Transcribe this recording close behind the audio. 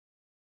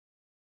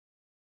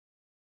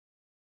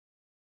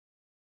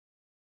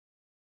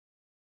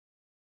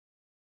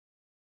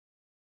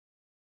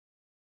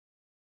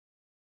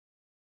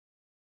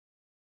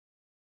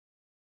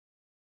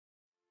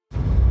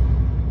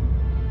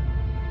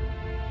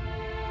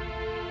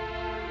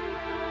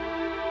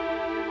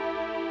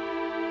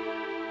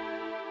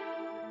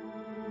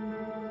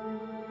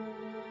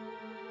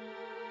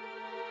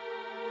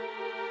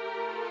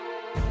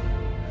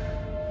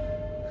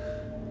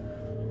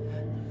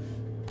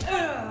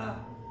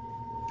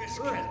This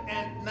can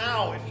end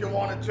now if you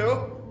wanted to.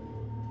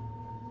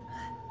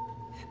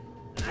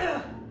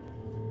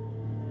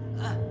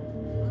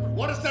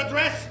 What is that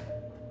dress?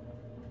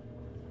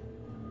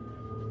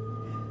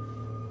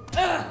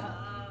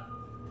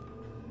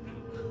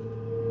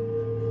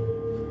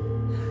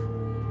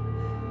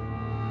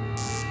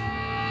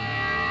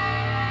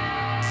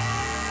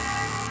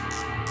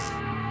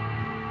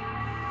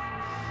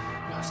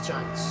 Last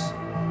chance.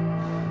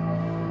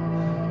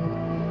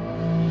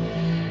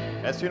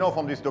 As you know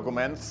from these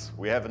documents,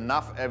 we have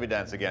enough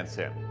evidence against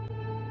him.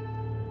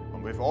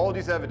 And with all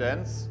this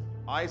evidence,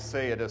 I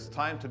say it is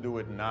time to do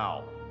it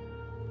now.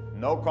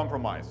 No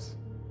compromise.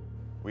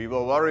 We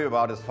will worry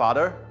about his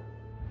father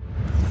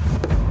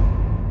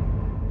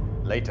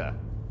later.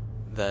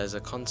 There's a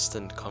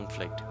constant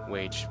conflict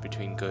waged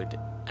between good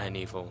and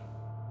evil.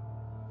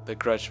 The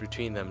grudge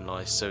between them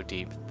lies so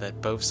deep that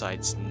both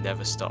sides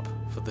never stop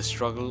for the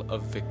struggle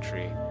of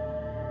victory.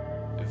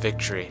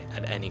 Victory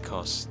at any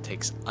cost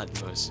takes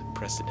utmost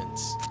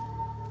precedence.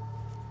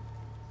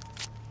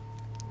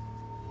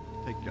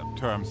 Take your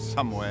terms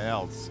somewhere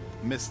else,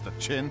 Mr.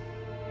 Chin.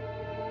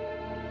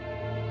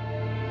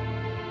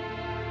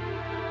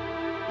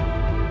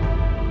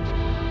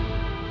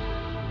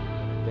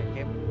 Take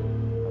him,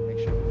 but make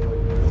sure before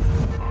you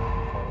follow.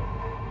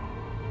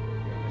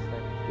 You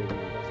understand? They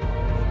will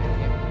respond. Take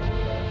him,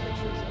 make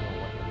sure you know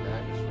what the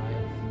plan is,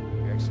 right?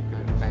 You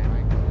execute the plan,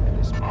 right? At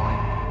this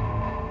point,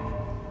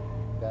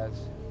 that's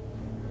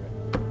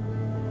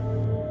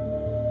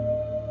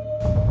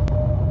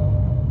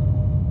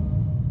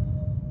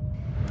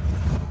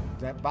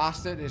that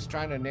bastard is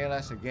trying to nail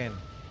us again.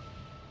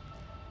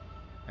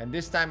 And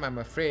this time I'm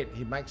afraid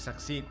he might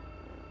succeed.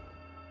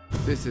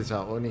 This is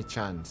our only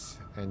chance,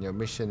 and your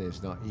mission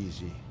is not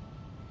easy.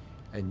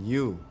 And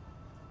you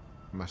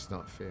must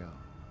not fail.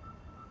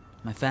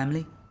 My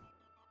family?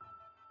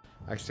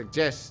 I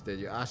suggest that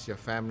you ask your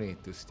family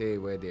to stay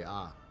where they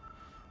are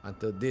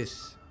until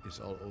this is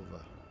all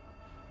over.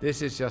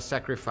 This is your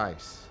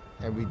sacrifice,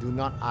 and we do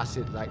not ask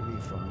it lightly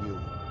from you.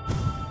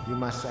 You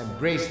must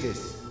embrace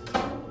this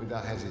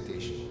without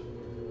hesitation.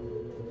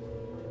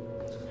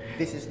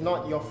 This is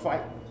not your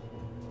fight.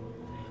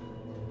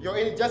 You're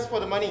in it just for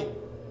the money.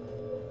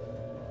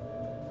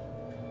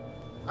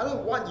 I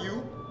don't want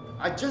you.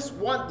 I just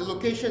want the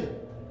location.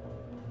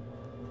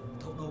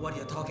 Don't know what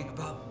you're talking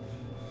about.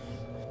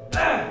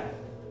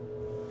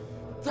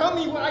 Tell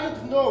me what I need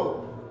to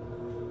know.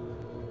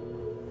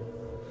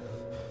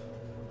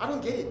 I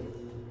don't get it.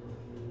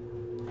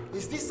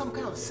 Is this some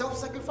kind of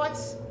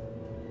self-sacrifice?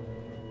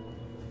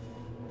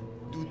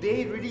 Do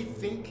they really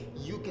think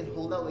you can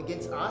hold out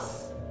against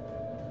us?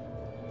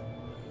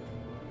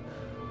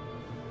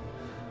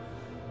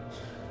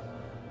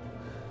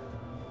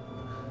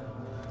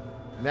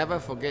 Never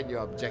forget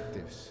your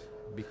objectives,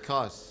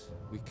 because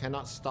we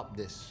cannot stop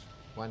this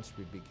once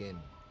we begin.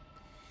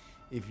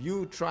 If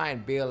you try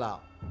and bail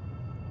out,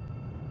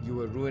 you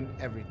will ruin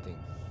everything.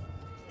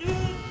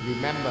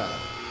 Remember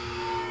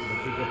the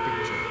bigger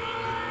picture,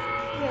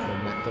 no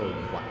matter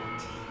what.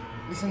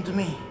 Listen to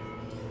me.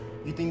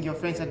 You think your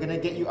friends are gonna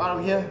get you out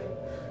of here?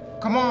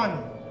 Come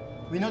on!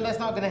 We know that's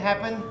not gonna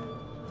happen.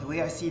 The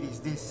way I see it is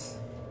this.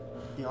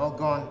 They're all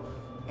gone,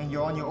 and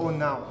you're on your own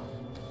now.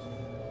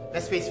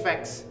 Let's face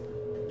facts.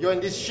 You're in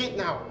this shit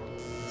now.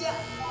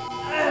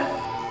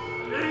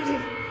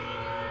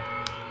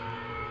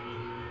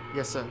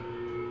 Yes, sir.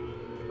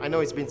 I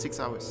know it's been 6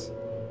 hours.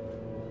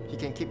 He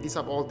can keep this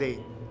up all day.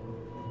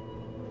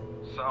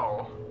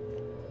 So,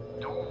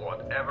 do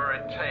whatever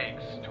it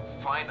takes to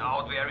find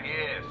out where he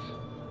is.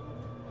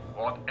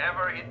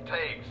 Whatever it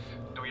takes.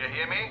 Do you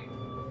hear me?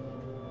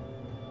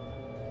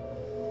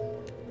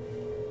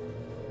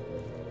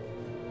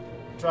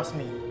 Trust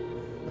me,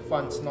 the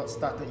fun's not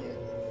started yet.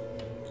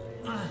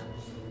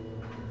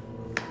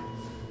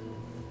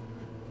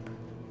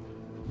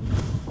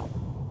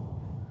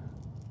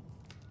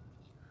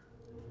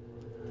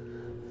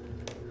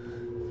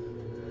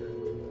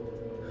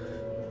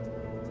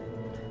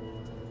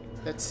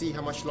 Let's see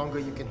how much longer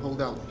you can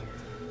hold out.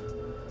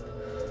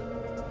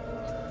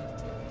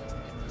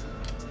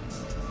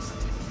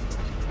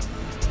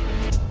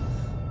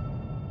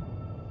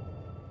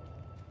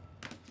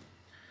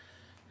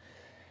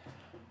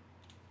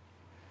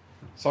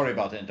 Sorry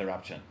about the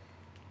interruption.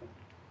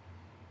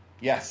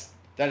 Yes,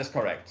 that is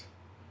correct.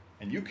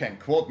 And you can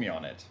quote me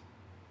on it.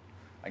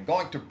 I'm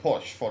going to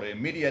push for the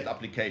immediate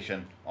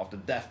application of the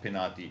death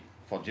penalty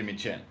for Jimmy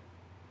Chin.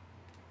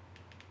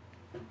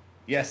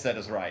 Yes, that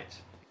is right.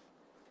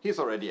 He's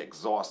already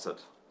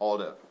exhausted all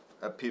the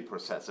appeal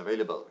process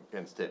available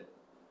against him.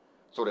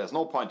 So there's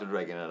no point in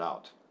dragging it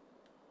out.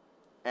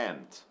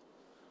 And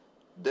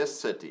this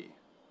city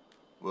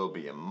will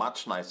be a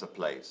much nicer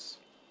place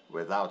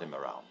without him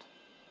around.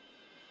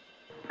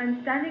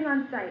 I'm standing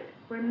on site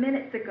where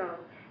minutes ago,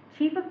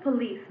 Chief of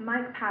Police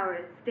Mike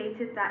Powers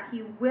stated that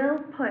he will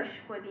push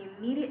for the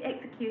immediate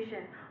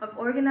execution of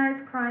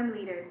organized crime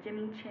leader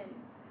Jimmy Chin.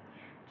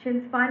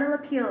 Chin's final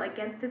appeal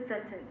against his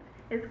sentence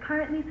is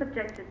currently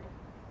subjected.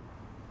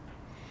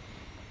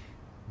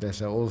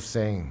 There's an old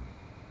saying,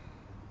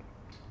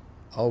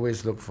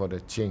 Always look for the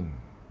chink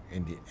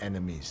in the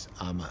enemy's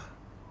armor.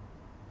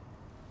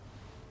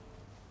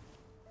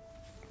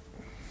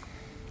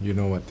 You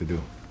know what to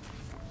do.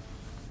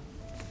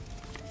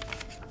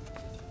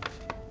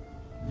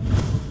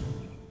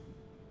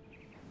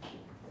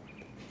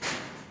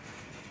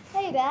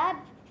 Hey, Dad.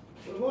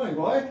 Good morning,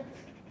 boy.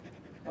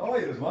 How are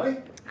you this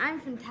morning? I'm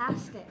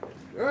fantastic.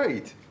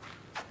 Great.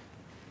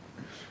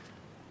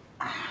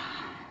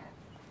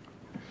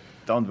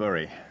 Don't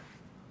worry.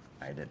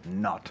 I did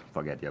not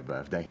forget your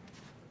birthday.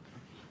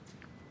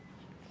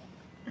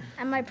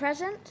 And my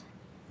present?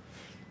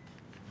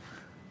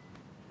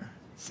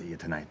 See you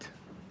tonight.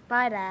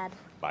 Bye, Dad.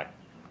 Bye.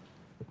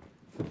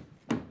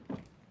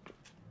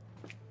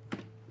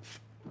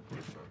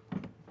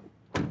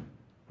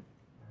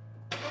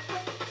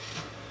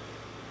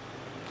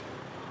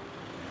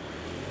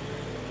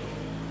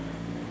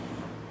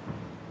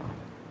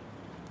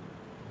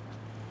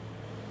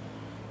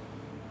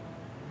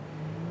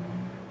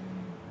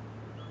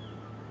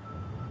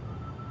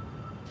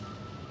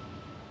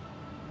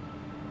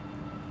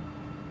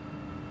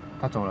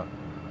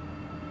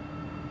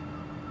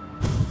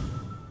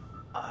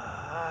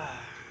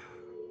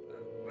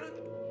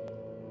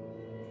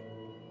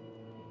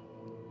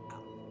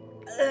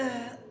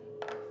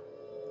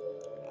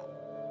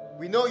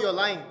 We know you're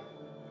lying.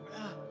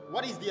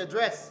 What is the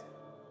address?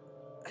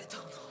 I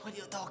don't know what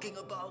you're talking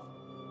about.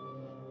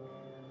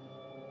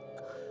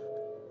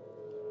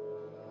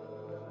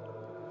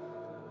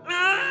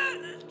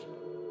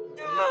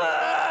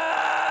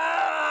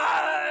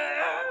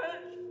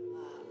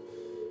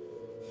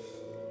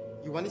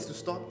 You want this to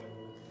stop?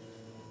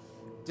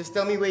 Just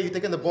tell me where you've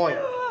taken the boy.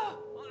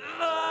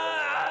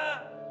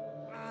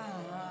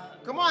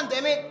 Come on,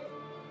 damn it!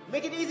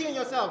 Make it easy on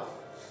yourself.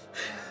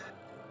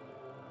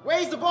 Where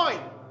is the boy?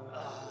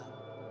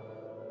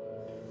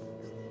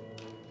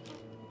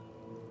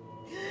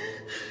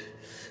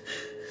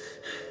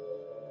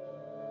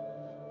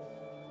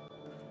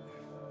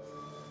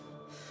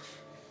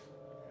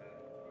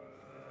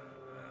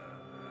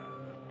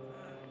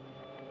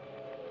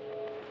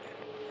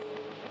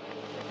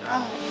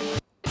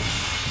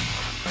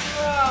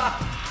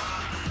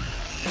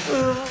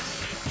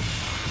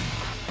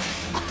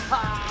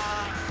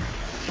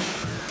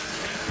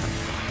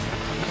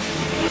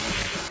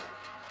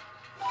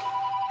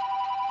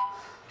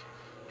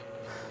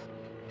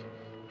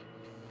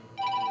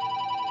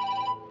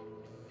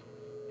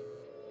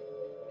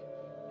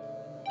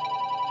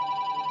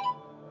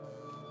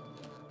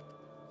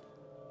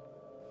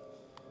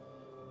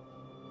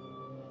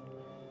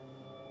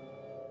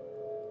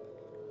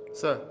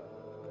 Sir,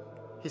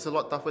 he's a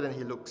lot tougher than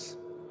he looks.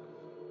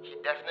 He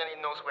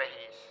definitely knows where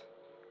he is.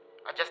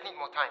 I just need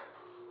more time.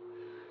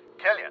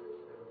 Killian,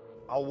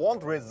 I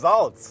want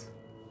results.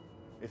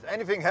 If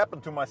anything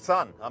happened to my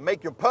son, I'll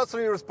make you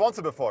personally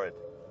responsible for it.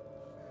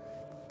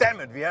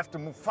 Damn it, we have to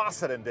move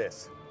faster than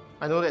this.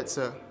 I know that,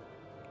 sir.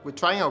 We're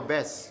trying our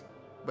best,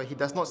 but he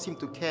does not seem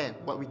to care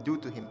what we do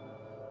to him.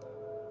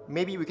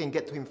 Maybe we can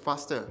get to him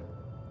faster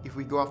if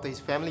we go after his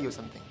family or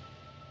something.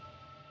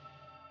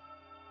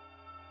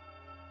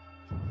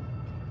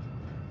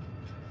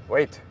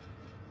 Wait.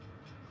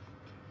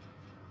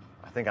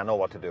 I think I know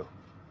what to do.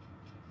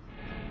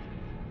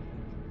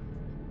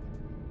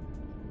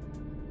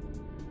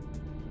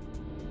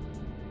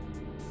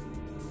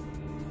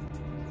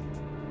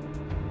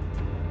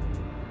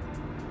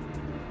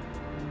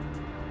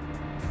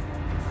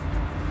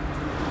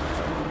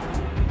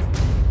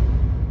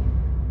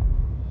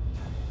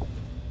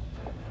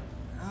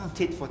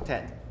 Tit for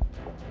tat.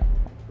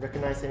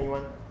 Recognize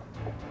anyone?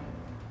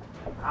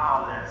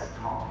 Now let's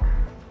talk.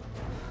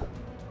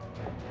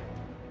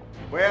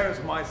 Where is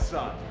my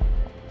son?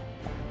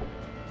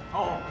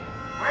 Oh,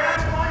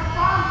 where's my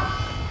son?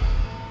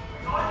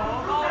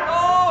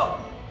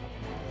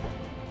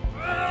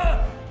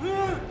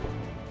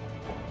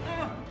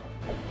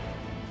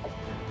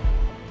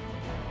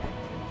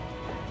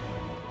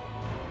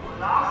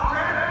 Last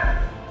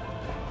chance!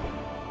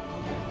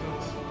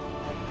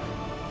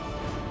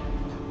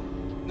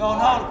 No.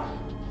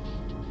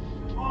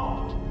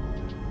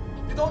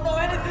 You don't know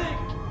anything.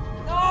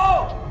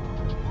 No!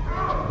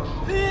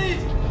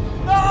 Please!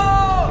 No!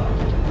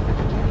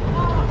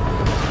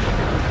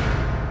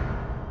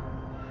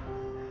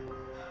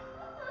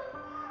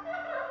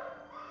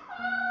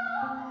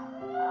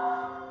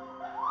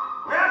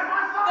 Where's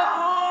my son?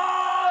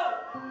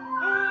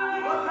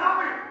 What's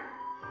happening?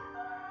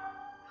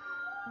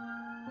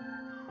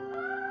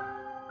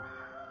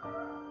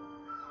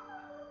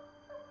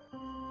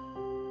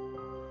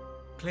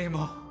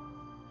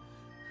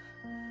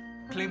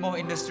 Claymore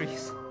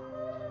Industries.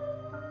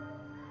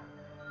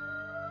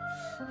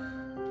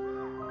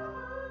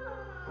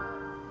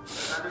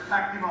 That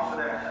detective over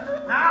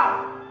there.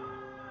 Now!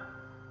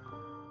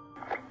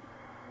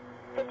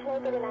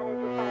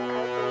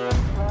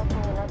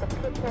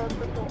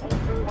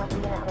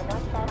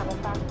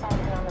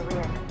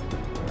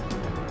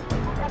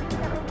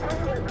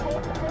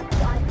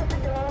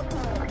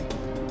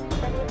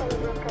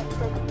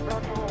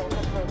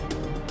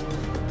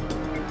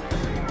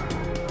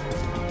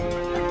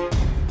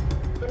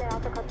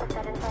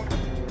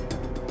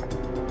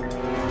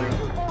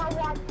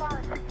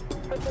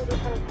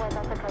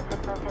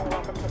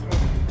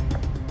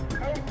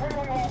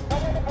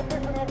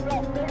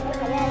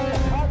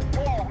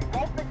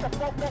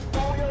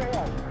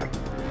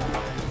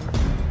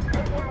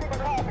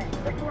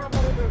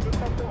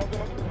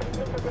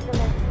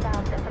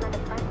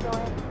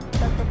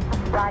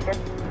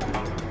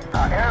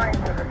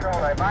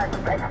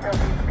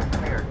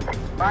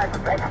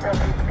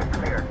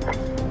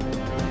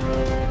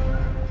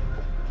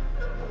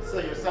 So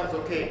your son's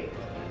okay.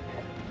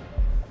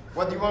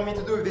 What do you want me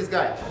to do with this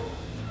guy?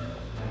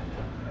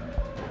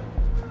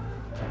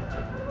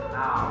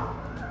 Now,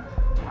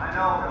 I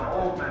know the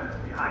old man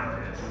is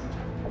behind this.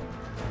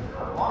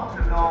 I want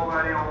to know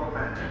where the old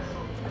man is.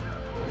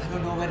 I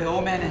don't know where the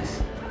old man is.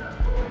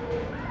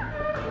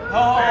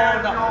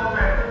 Where's the old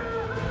man?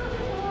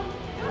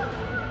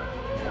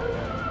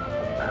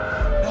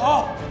 No,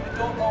 I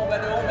don't know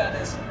where the old man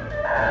is.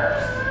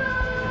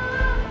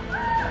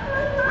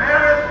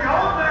 Where is the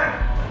old man?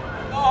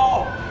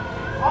 No,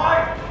 Why?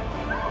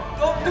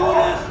 don't do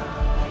this.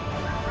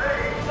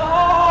 Please.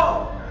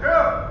 No,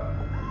 Sure.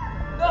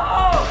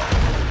 no.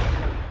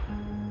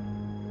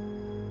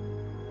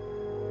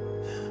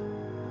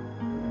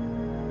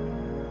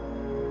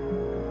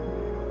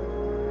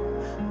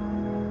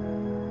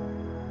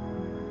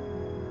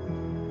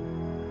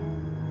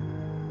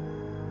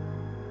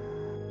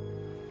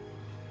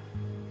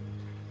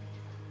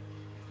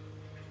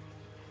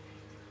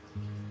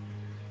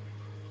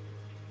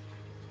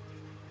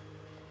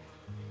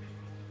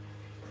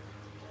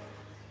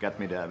 Get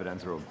me the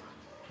evidence room.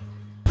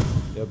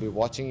 They'll be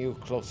watching you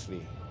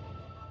closely.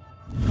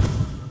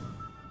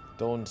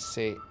 Don't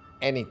say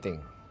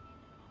anything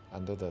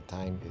until the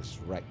time is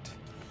right.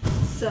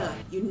 Sir,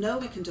 you know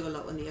we can do a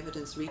lot when the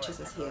evidence reaches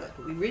us here,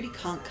 but we really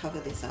can't cover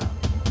this up.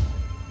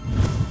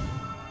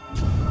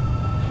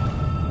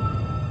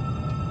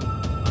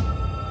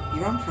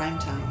 You're on prime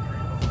time.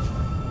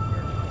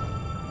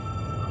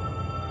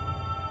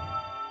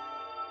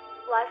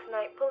 Last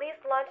night, police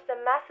launched a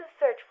massive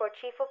search for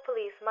Chief of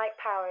Police Mike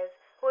Powers,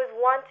 who is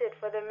wanted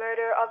for the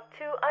murder of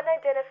 2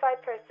 unidentified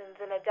persons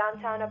in a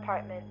downtown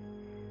apartment.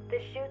 The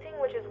shooting,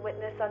 which was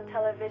witnessed on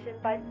television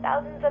by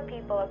thousands of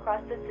people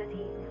across the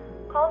city,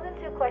 calls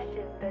into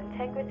question the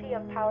integrity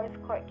of Powers'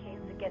 court case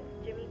against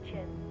Jimmy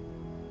Chin.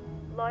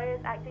 Lawyers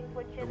acting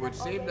for Chin It would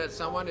seem that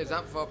someone is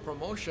up for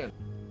promotion.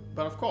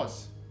 But of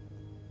course,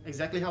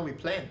 exactly how we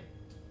planned.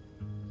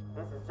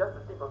 This is just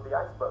the tip of the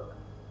iceberg.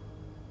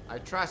 I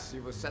trust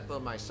you will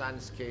settle my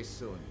son's case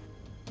soon.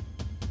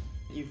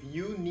 If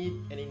you need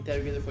an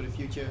interrogator for the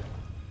future,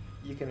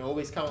 you can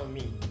always count on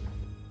me.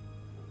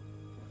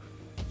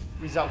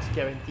 Results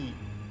guaranteed.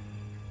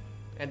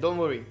 And don't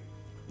worry,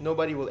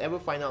 nobody will ever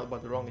find out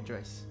about the wrong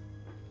address.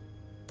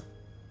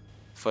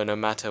 For no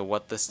matter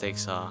what the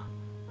stakes are,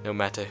 no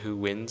matter who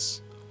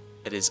wins,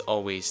 it is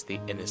always the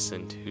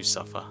innocent who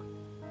suffer.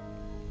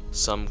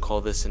 Some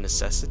call this a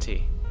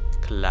necessity,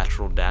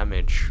 collateral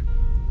damage.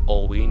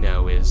 All we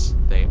know is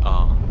they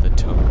are the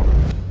tool.